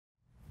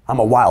I'm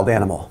a wild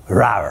animal,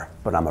 rawr,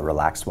 but I'm a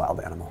relaxed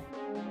wild animal.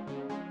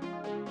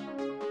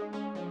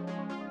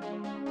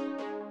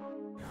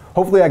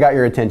 Hopefully I got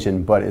your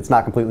attention, but it's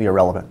not completely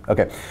irrelevant.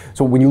 Okay,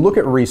 so when you look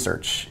at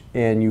research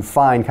and you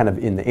find kind of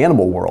in the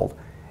animal world,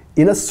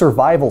 in a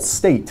survival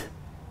state,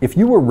 if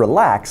you were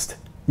relaxed,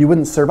 you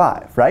wouldn't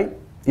survive, right?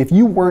 If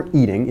you weren't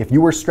eating, if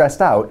you were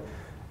stressed out,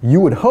 you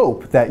would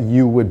hope that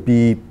you would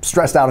be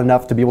stressed out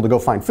enough to be able to go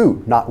find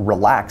food, not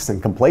relaxed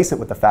and complacent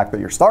with the fact that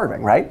you're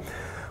starving, right?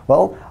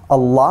 Well, a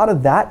lot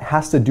of that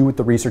has to do with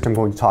the research I'm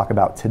going to talk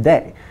about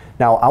today.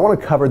 Now, I want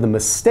to cover the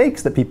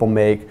mistakes that people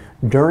make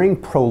during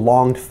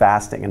prolonged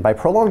fasting. And by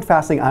prolonged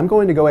fasting, I'm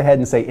going to go ahead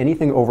and say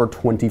anything over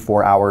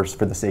 24 hours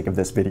for the sake of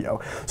this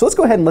video. So let's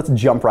go ahead and let's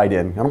jump right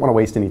in. I don't want to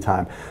waste any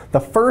time. The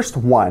first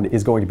one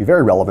is going to be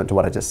very relevant to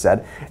what I just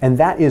said, and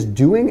that is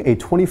doing a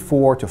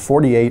 24 to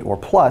 48 or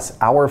plus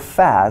hour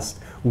fast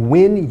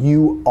when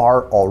you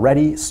are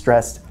already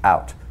stressed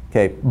out.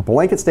 Okay,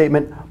 blanket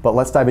statement, but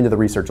let's dive into the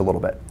research a little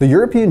bit. The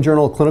European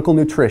Journal of Clinical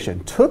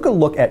Nutrition took a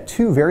look at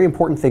two very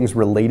important things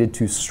related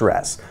to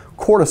stress: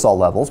 cortisol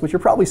levels, which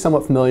you're probably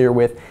somewhat familiar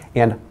with,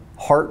 and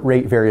heart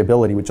rate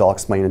variability, which I'll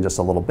explain in just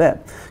a little bit.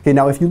 Okay,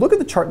 now if you look at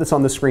the chart that's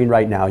on the screen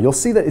right now, you'll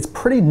see that it's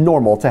pretty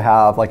normal to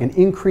have like an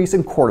increase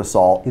in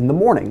cortisol in the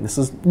morning. This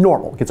is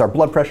normal. It gets our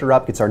blood pressure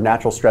up, gets our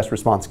natural stress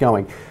response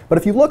going. But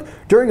if you look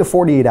during a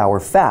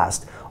 48-hour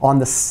fast, on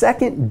the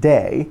second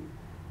day,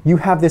 you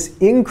have this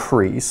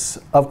increase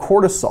of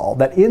cortisol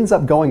that ends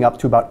up going up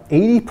to about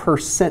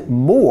 80%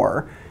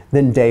 more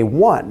than day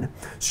one,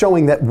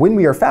 showing that when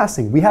we are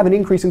fasting, we have an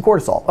increase in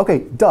cortisol.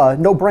 Okay, duh,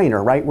 no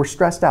brainer, right? We're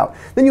stressed out.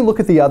 Then you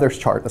look at the other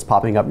chart that's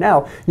popping up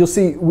now, you'll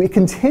see it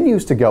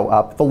continues to go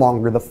up the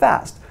longer the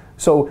fast.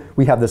 So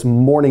we have this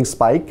morning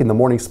spike, and the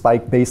morning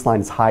spike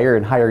baseline is higher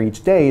and higher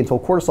each day until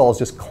cortisol is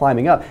just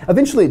climbing up.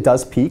 Eventually it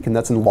does peak, and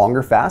that's in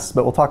longer fasts,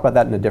 but we'll talk about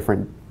that in a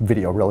different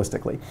video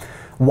realistically.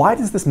 Why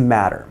does this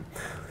matter?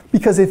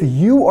 Because if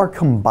you are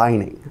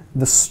combining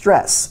the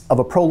stress of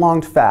a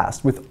prolonged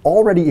fast with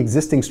already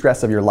existing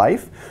stress of your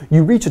life,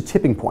 you reach a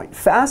tipping point.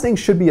 Fasting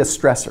should be a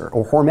stressor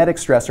or hormetic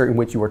stressor in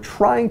which you are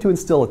trying to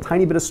instill a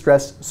tiny bit of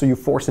stress so you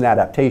force an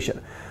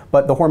adaptation.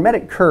 But the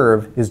hormetic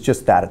curve is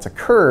just that. It's a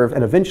curve,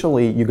 and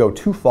eventually you go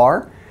too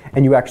far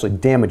and you actually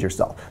damage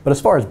yourself. But as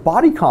far as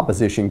body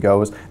composition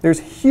goes, there's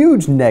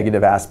huge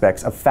negative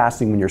aspects of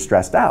fasting when you're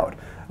stressed out.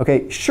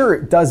 Okay, sure,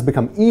 it does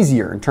become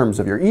easier in terms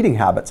of your eating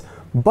habits,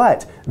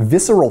 but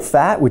visceral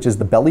fat, which is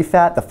the belly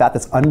fat, the fat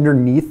that's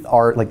underneath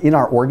our, like in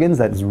our organs,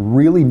 that is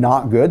really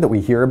not good, that we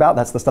hear about,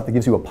 that's the stuff that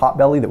gives you a pot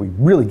belly that we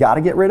really got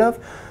to get rid of.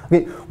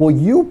 Okay, well,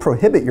 you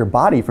prohibit your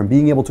body from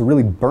being able to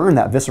really burn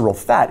that visceral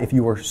fat if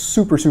you are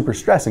super, super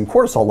stressed and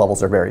cortisol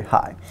levels are very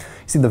high.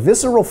 See, the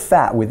visceral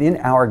fat within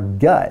our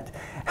gut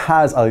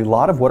has a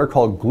lot of what are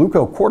called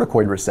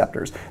glucocorticoid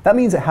receptors. That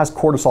means it has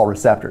cortisol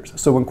receptors.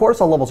 So when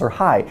cortisol levels are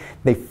high,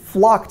 they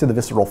flock to the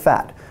visceral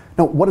fat.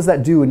 Now, what does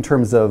that do in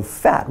terms of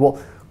fat?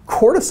 Well,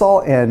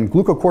 cortisol and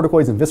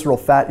glucocorticoids and visceral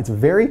fat, it's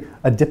very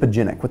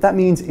adipogenic. What that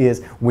means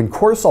is when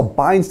cortisol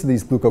binds to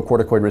these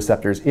glucocorticoid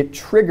receptors, it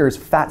triggers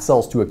fat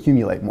cells to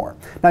accumulate more.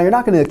 Now, you're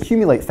not going to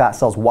accumulate fat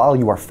cells while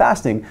you are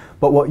fasting,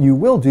 but what you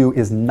will do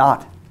is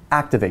not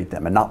activate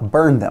them and not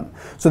burn them.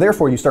 So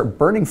therefore, you start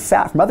burning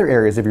fat from other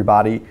areas of your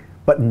body,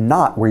 but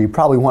not where you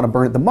probably want to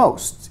burn it the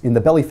most, in the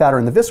belly fat or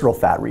in the visceral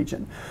fat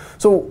region.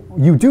 So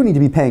you do need to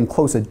be paying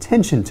close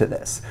attention to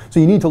this. So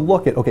you need to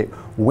look at, okay,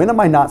 when am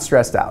I not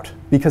stressed out?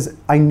 Because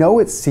I know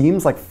it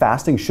seems like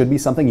fasting should be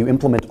something you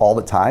implement all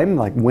the time,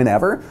 like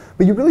whenever,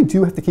 but you really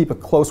do have to keep a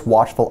close,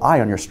 watchful eye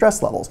on your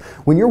stress levels.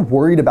 When you're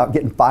worried about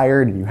getting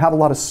fired and you have a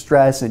lot of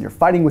stress and you're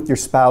fighting with your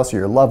spouse or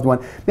your loved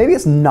one, maybe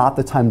it's not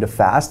the time to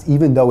fast,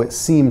 even though it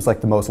seems like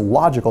the most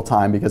logical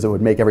time because it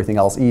would make everything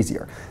else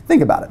easier.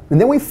 Think about it. And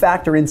then we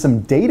factor in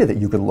some data that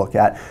you could look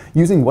at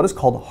using what is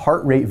called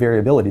heart rate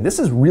variability. This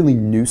is really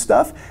new stuff,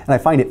 and I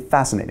find it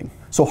fascinating.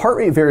 So heart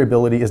rate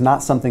variability is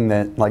not something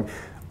that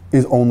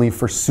is only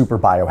for super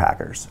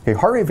biohackers. Okay,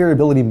 heart rate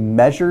variability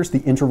measures the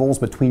intervals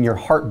between your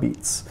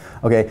heartbeats.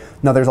 Okay,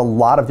 now there's a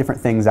lot of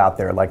different things out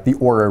there, like the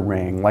Oura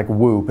Ring, like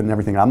Whoop and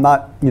everything. I'm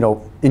not,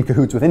 in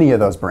cahoots with any of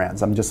those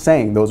brands. I'm just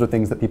saying those are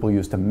things that people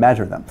use to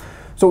measure them.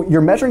 So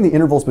you're measuring the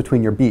intervals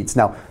between your beats.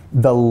 Now,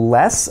 the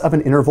less of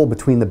an interval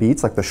between the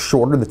beats, like the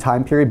shorter the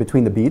time period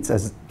between the beats,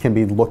 as can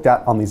be looked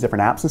at on these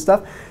different apps and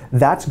stuff,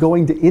 that's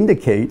going to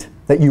indicate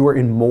that you are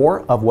in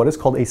more of what is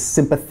called a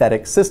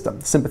sympathetic system,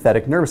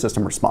 sympathetic nervous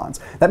system response.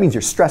 That means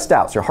you're stressed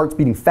out, so your heart's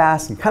beating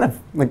fast and kind of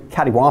like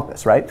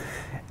cattywampus, right?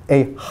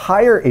 A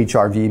higher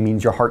HRV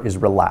means your heart is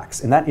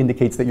relaxed, and that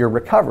indicates that you're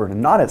recovered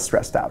and not as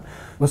stressed out.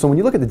 So when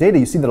you look at the data,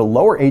 you see that a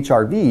lower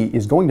HRV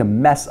is going to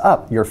mess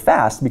up your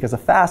fast because a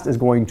fast is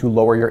going to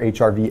lower your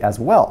HRV as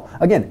well.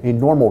 Again, a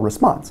normal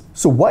response.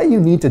 So what you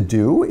need to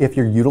do if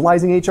you're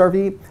utilizing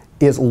HRV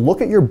is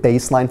look at your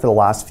baseline for the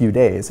last few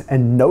days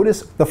and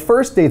notice the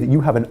first day that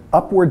you have an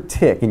upward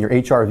tick in your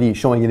HRV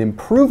showing an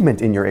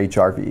improvement in your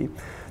HRV,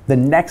 the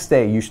next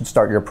day you should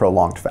start your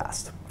prolonged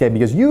fast. Okay,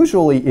 because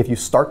usually if you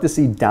start to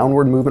see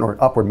downward movement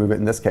or upward movement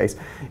in this case,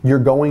 you're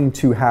going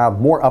to have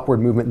more upward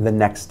movement the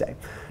next day.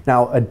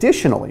 Now,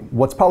 additionally,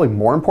 what's probably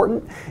more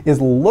important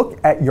is look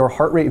at your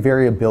heart rate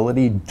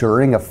variability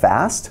during a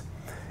fast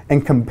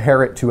and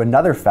compare it to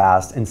another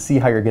fast and see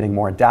how you're getting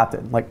more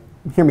adapted. Like,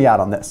 hear me out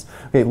on this.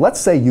 Okay, let's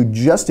say you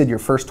just did your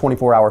first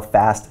 24-hour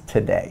fast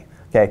today.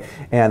 Okay,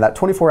 and that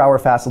 24-hour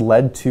fast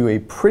led to a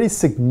pretty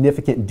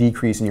significant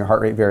decrease in your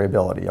heart rate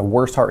variability, a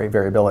worse heart rate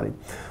variability.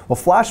 Well,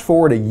 flash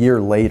forward a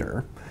year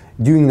later,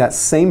 doing that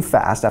same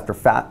fast after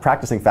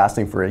practicing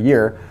fasting for a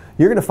year,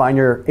 you're going to find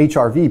your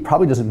HRV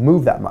probably doesn't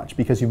move that much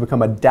because you've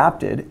become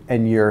adapted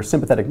and your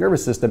sympathetic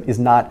nervous system is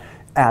not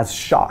as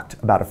shocked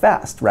about a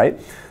fast, right?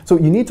 So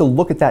you need to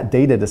look at that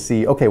data to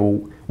see, okay,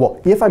 well,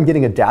 if I'm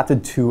getting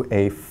adapted to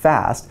a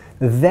fast,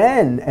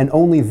 then and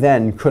only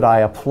then could I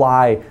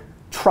apply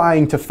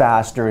trying to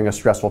fast during a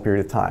stressful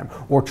period of time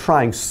or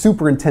trying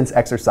super intense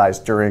exercise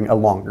during a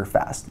longer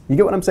fast. You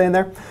get what I'm saying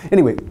there?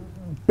 Anyway,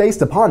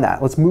 based upon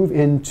that, let's move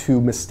into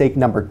mistake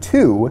number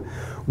 2,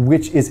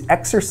 which is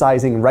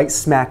exercising right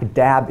smack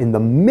dab in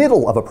the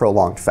middle of a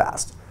prolonged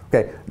fast.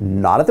 Okay,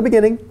 not at the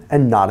beginning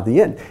and not at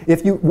the end.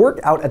 If you work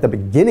out at the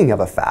beginning of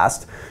a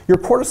fast, your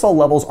cortisol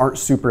levels aren't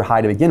super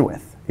high to begin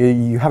with.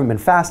 You haven't been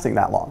fasting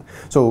that long.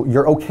 So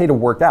you're okay to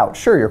work out.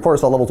 Sure, your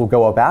cortisol levels will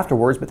go up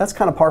afterwards, but that's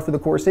kind of par for the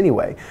course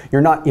anyway.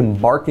 You're not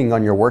embarking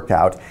on your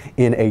workout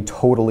in a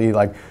totally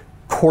like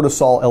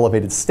cortisol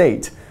elevated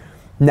state.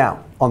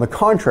 Now, on the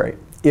contrary,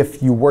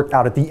 if you work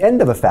out at the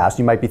end of a fast,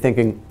 you might be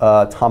thinking,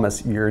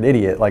 Thomas, you're an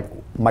idiot. Like,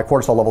 my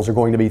cortisol levels are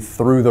going to be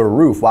through the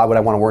roof. Why would I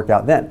want to work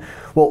out then?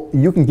 Well,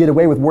 you can get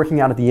away with working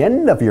out at the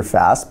end of your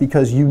fast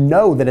because you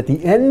know that at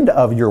the end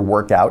of your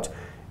workout,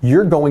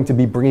 you're going to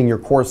be bringing your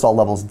cortisol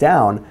levels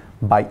down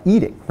by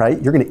eating,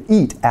 right? You're going to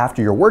eat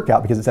after your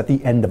workout because it's at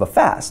the end of a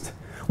fast,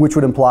 which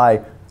would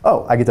imply,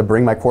 oh, I get to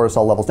bring my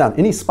cortisol levels down.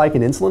 Any spike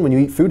in insulin when you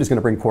eat food is going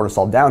to bring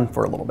cortisol down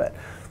for a little bit.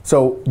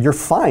 So you're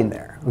fine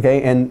there,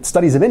 okay? And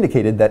studies have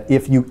indicated that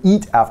if you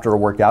eat after a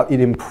workout, it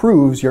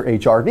improves your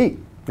HRV,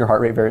 your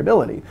heart rate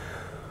variability.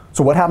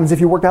 So what happens if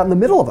you work out in the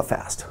middle of a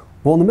fast?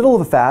 Well, in the middle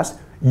of a fast,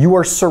 you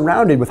are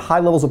surrounded with high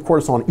levels of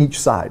cortisol on each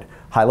side.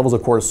 High levels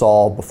of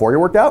cortisol before your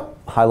workout,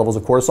 high levels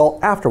of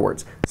cortisol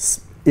afterwards.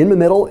 In the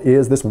middle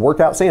is this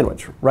workout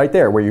sandwich right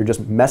there where you're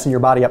just messing your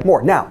body up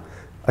more. Now,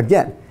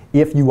 again,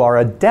 if you are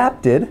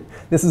adapted,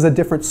 this is a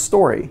different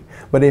story.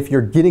 But if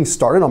you're getting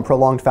started on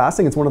prolonged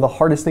fasting, it's one of the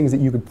hardest things that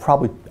you could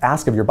probably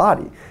ask of your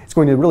body. It's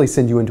going to really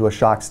send you into a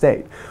shock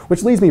state.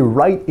 Which leads me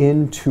right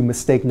into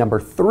mistake number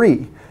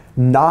 3,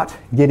 not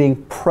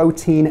getting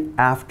protein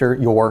after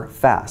your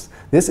fast.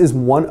 This is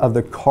one of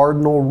the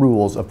cardinal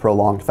rules of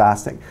prolonged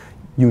fasting.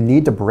 You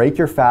need to break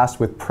your fast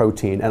with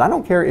protein. And I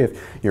don't care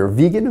if you're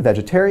vegan,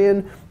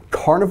 vegetarian,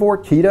 carnivore,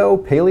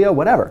 keto, paleo,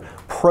 whatever.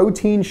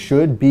 Protein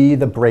should be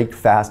the break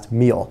fast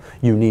meal.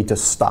 You need to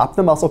stop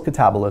the muscle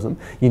catabolism.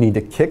 You need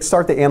to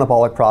kickstart the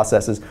anabolic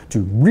processes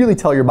to really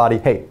tell your body,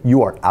 hey,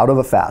 you are out of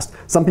a fast.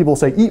 Some people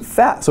say eat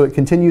fat so it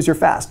continues your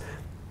fast.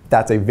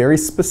 That's a very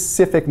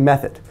specific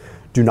method.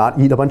 Do not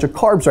eat a bunch of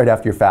carbs right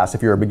after your fast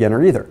if you're a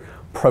beginner either.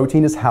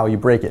 Protein is how you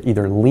break it.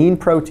 Either lean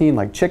protein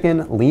like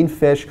chicken, lean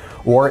fish,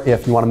 or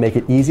if you want to make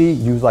it easy,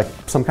 use like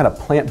some kind of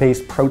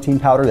plant-based protein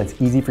powder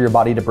that's easy for your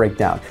body to break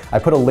down. I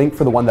put a link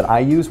for the one that I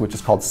use, which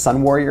is called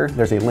SUNWARRIOR.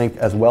 There's a link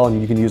as well,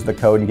 and you can use the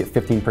code and get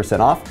 15%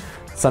 off.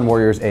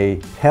 SUNWARRIOR is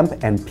a hemp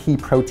and pea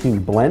protein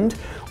blend,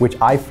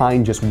 which I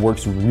find just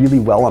works really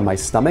well on my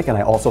stomach, and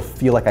I also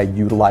feel like I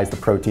utilize the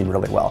protein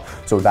really well.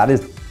 So that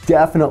is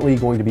definitely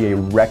going to be a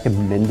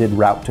recommended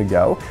route to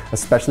go,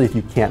 especially if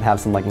you can't have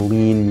some like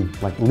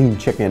lean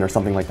chicken or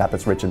something like that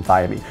that's rich in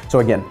thiamine. So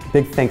again,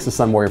 big thanks to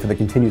SUNWARRIOR for the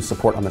continued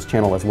support on this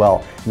channel as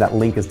well, and that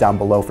link is down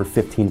below for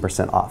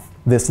 15% off.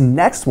 This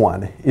next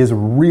one is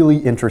really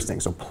interesting,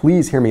 so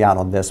please hear me out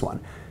on this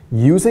one.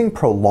 Using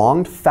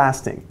prolonged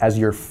fasting as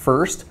your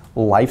first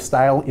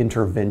lifestyle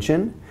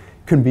intervention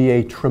can be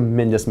a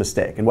tremendous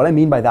mistake. And what I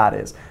mean by that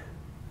is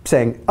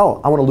saying,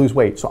 oh, I want to lose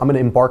weight, so I'm going to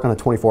embark on a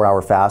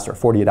 24-hour fast or a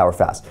 48-hour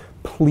fast.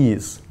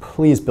 Please,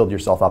 please build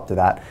yourself up to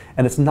that.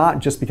 And it's not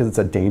just because it's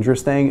a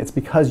dangerous thing, it's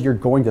because you're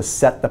going to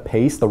set the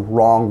pace the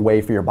wrong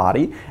way for your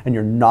body and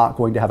you're not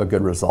going to have a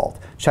good result.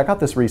 Check out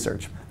this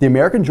research. The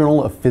American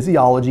Journal of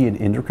Physiology and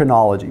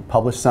Endocrinology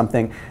published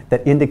something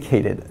that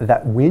indicated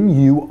that when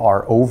you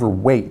are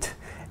overweight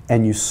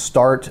and you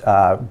start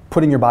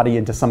putting your body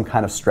into some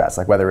kind of stress,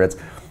 like whether it's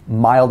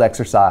mild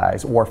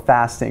exercise or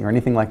fasting or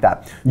anything like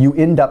that, you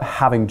end up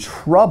having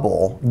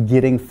trouble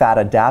getting fat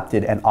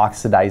adapted and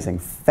oxidizing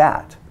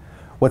fat.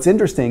 What's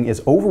interesting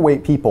is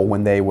overweight people,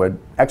 when they would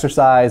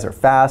exercise or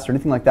fast or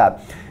anything like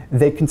that,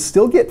 they can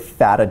still get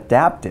fat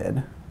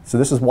adapted. So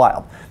this is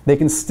wild. They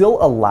can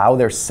still allow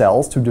their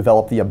cells to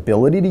develop the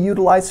ability to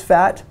utilize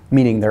fat,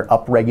 meaning they're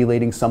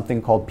upregulating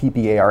something called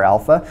PPAR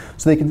alpha.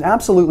 So they can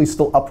absolutely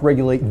still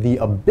upregulate the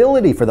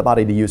ability for the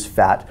body to use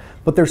fat,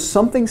 but there's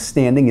something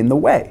standing in the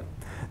way.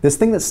 This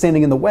thing that's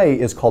standing in the way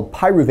is called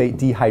pyruvate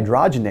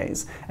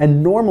dehydrogenase.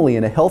 And normally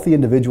in a healthy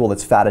individual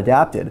that's fat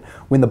adapted,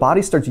 when the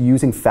body starts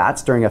using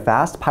fats during a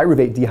fast,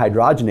 pyruvate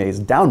dehydrogenase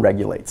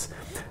downregulates.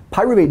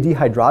 Pyruvate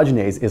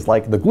dehydrogenase is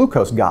like the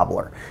glucose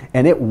gobbler,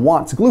 and it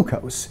wants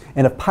glucose.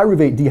 And if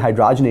pyruvate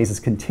dehydrogenase is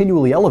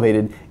continually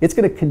elevated, it's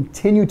going to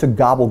continue to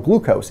gobble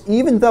glucose,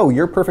 even though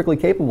you're perfectly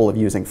capable of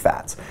using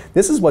fats.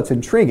 This is what's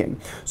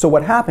intriguing. So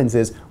what happens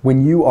is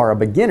when you are a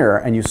beginner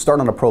and you start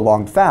on a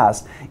prolonged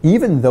fast,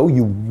 even though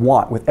you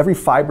want with every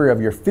fiber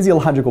of your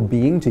physiological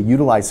being to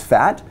utilize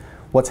fat,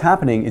 what's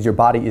happening is your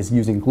body is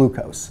using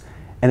glucose,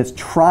 and it's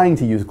trying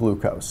to use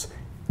glucose,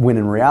 when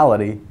in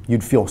reality,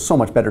 you'd feel so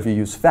much better if you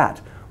use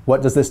fat.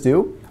 What does this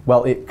do?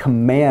 Well, it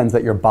commands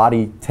that your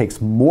body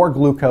takes more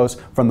glucose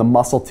from the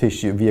muscle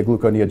tissue via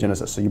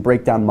gluconeogenesis, so you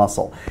break down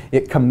muscle.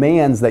 It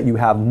commands that you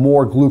have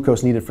more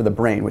glucose needed for the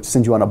brain, which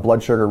sends you on a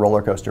blood sugar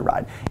roller coaster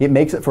ride. It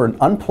makes it for an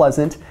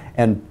unpleasant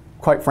and,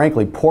 quite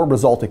frankly, poor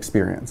result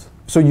experience.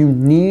 So you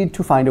need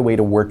to find a way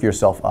to work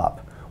yourself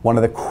up. One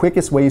of the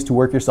quickest ways to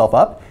work yourself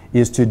up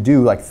is to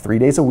do like 3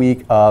 days a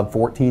week of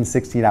 14,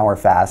 16-hour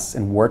fasts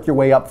and work your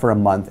way up for a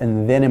month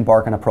and then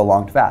embark on a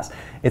prolonged fast.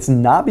 It's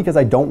not because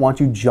I don't want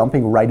you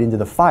jumping right into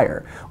the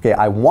fire. Okay,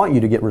 I want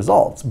you to get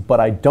results, but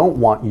I don't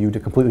want you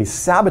to completely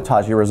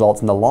sabotage your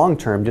results in the long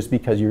term just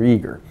because you're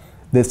eager.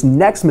 This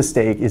next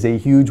mistake is a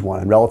huge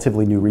one and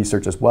relatively new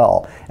research as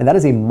well, and that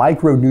is a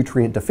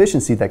micronutrient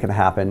deficiency that can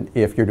happen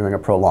if you're doing a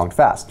prolonged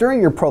fast.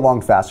 During your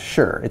prolonged fast,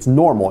 sure, it's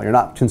normal, you're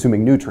not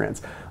consuming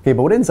nutrients. Okay,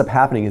 but what ends up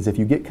happening is if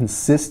you get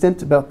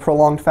consistent about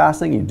prolonged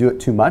fasting, you do it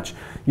too much,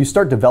 you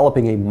start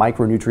developing a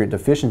micronutrient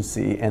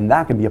deficiency, and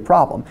that can be a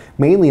problem,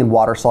 mainly in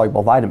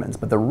water-soluble vitamins.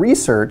 But the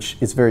research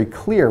is very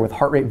clear with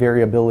heart rate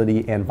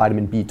variability and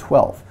vitamin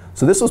B12.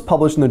 So this was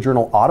published in the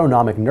journal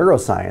AUTONOMIC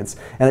Neuroscience,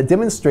 and it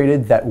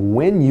demonstrated that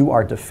when you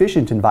are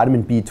deficient in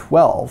vitamin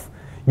B12,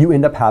 you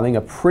end up having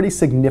a pretty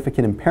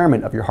significant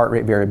impairment of your heart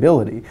rate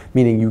variability,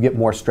 meaning you get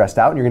more stressed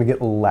out and you're going to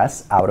get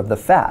less out of the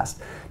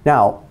fast.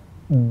 Now,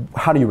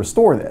 how do you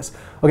restore this?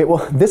 Okay,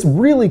 well, this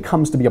really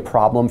comes to be a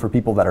problem for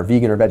people that are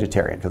vegan or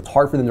vegetarian because it's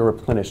hard for them to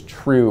replenish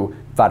true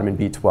vitamin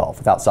B12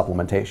 without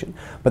supplementation.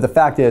 But the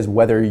fact is,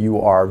 whether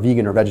you are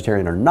vegan or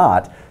vegetarian or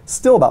not,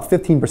 still about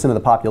 15% of the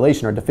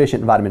population are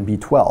deficient in vitamin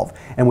B12.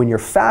 And when you're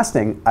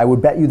fasting, I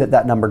would bet you that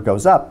that number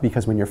goes up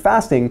because when you're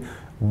fasting,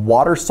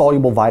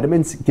 water-soluble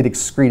vitamins get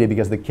excreted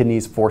because the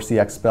kidneys force the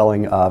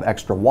expelling of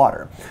extra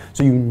water.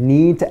 So you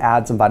need to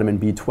add some vitamin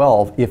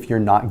B12 if you're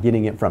not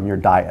getting it from your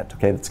diet.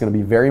 Okay, that's going to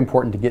be very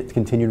important to get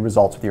continued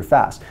results with your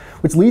fast.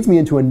 Which leads me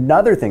into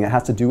another thing that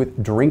has to do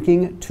with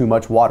drinking too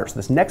much water. So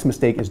this next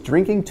mistake is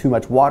drinking too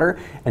much water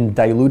and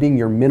diluting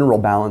your mineral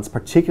balance,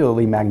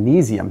 particularly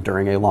magnesium,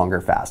 during a longer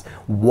fast.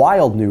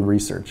 Wild new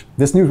research.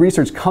 This new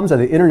research comes out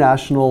of the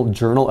International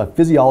Journal of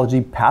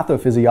Physiology,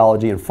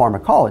 Pathophysiology, and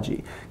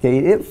Pharmacology. Okay,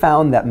 it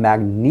found that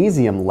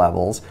magnesium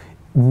levels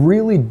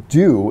really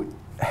do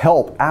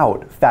help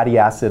out fatty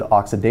acid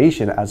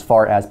oxidation as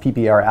far as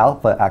PPAR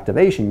alpha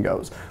activation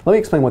goes. Let me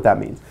explain what that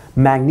means.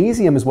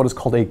 Magnesium is what is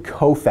called a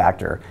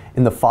cofactor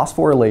in the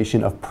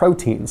phosphorylation of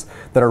proteins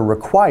that are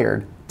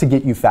required to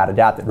get you fat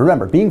adapted.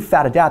 Remember, being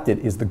fat adapted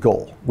is the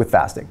goal with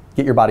fasting.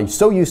 Get your body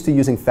so used to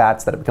using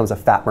fats that it becomes a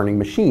fat burning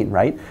machine,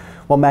 right?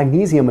 Well,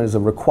 magnesium is a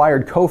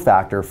required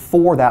cofactor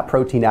for that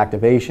protein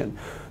activation.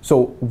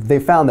 So they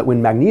found that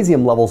when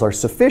magnesium levels are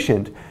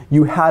sufficient,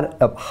 you had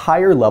a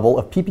higher level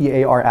of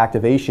PPAR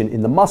activation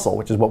in the muscle,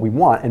 which is what we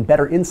want, and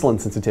better insulin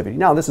sensitivity.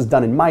 Now, this is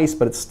done in mice,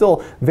 but it's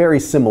still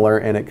very similar,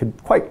 and it could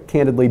quite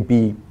candidly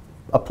be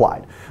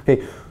applied.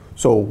 Okay.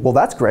 So, well,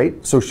 that's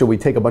great. So should we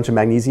take a bunch of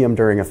magnesium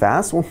during a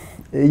fast? Well,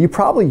 you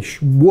probably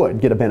would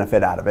get a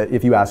benefit out of it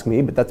if you ask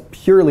me, but that's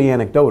purely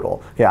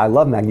anecdotal. Okay, I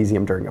love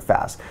magnesium during a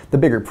fast. The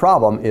bigger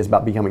problem is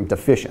about becoming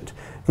deficient.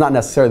 It's not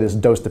necessarily this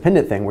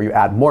dose-dependent thing where you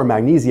add more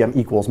magnesium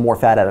equals more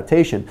fat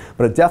adaptation,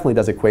 but it definitely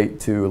does equate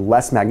to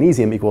less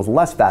magnesium equals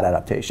less fat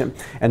adaptation.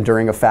 And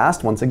during a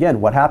fast, once again,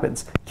 what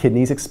happens?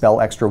 Kidneys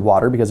expel extra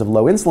water because of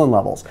low insulin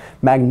levels.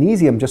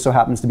 Magnesium just so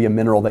happens to be a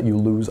mineral that you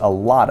lose a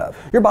lot of.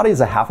 Your body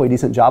does a halfway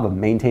decent job of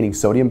maintaining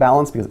sodium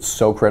balance because it's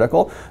so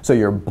critical. So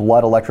your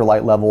blood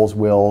electrolyte levels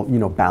will,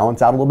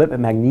 balance out a little bit, but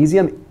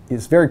magnesium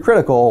is very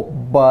critical,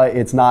 but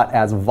it's not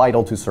as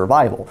vital to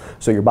survival.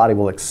 So your body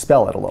will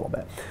expel it a little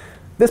bit.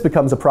 This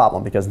becomes a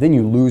problem because then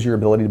you lose your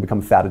ability to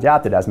become fat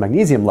adapted as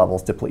magnesium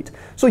levels deplete.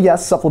 So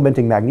yes,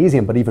 supplementing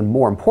magnesium, but even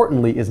more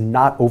importantly is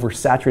not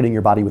oversaturating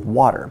your body with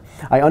water.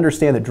 I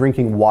understand that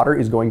drinking water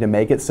is going to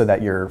make it so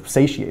that you're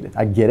satiated.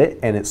 I get it,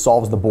 and it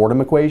solves the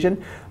boredom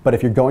equation, but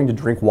if you're going to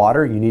drink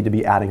water, you need to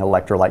be adding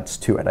electrolytes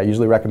to it. I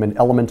usually recommend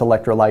element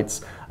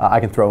electrolytes.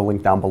 I can throw a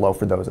link down below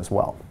for those as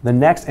well. The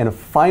next and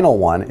final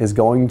one is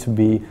going to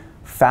be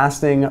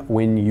fasting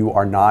when you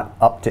are not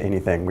up to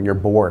anything, when you're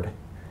bored.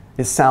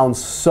 It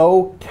sounds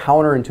so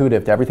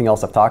counterintuitive to everything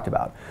else I've talked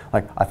about.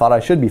 Like, I thought I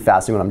should be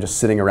fasting when I'm just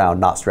sitting around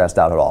not stressed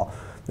out at all.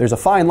 There's a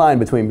fine line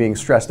between being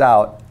stressed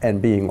out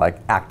and being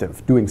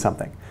active, doing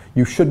something.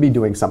 You should be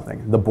doing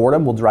something. The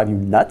boredom will drive you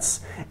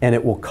nuts and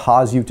it will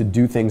cause you to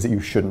do things that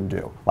you shouldn't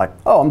do. Like,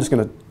 oh, I'm just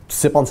gonna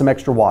sip on some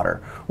extra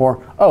water.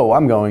 Or, oh,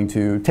 I'm going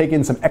to take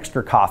in some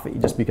extra coffee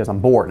just because I'm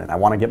bored and I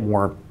wanna get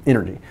more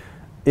energy.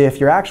 If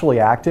you're actually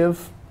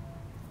active,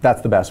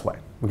 that's the best way.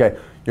 Okay,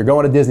 You're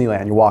going to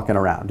Disneyland, you're walking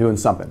around, doing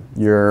something.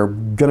 You're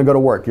gonna go to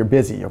work, you're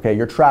busy, okay?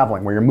 You're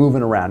traveling, where you're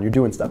moving around, you're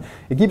doing stuff.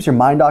 It keeps your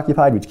mind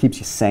occupied, which keeps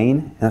you sane,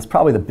 and that's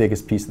probably the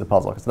biggest piece of the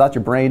puzzle. Because without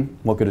your brain,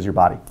 what good is your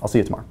body? I'll see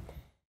you tomorrow.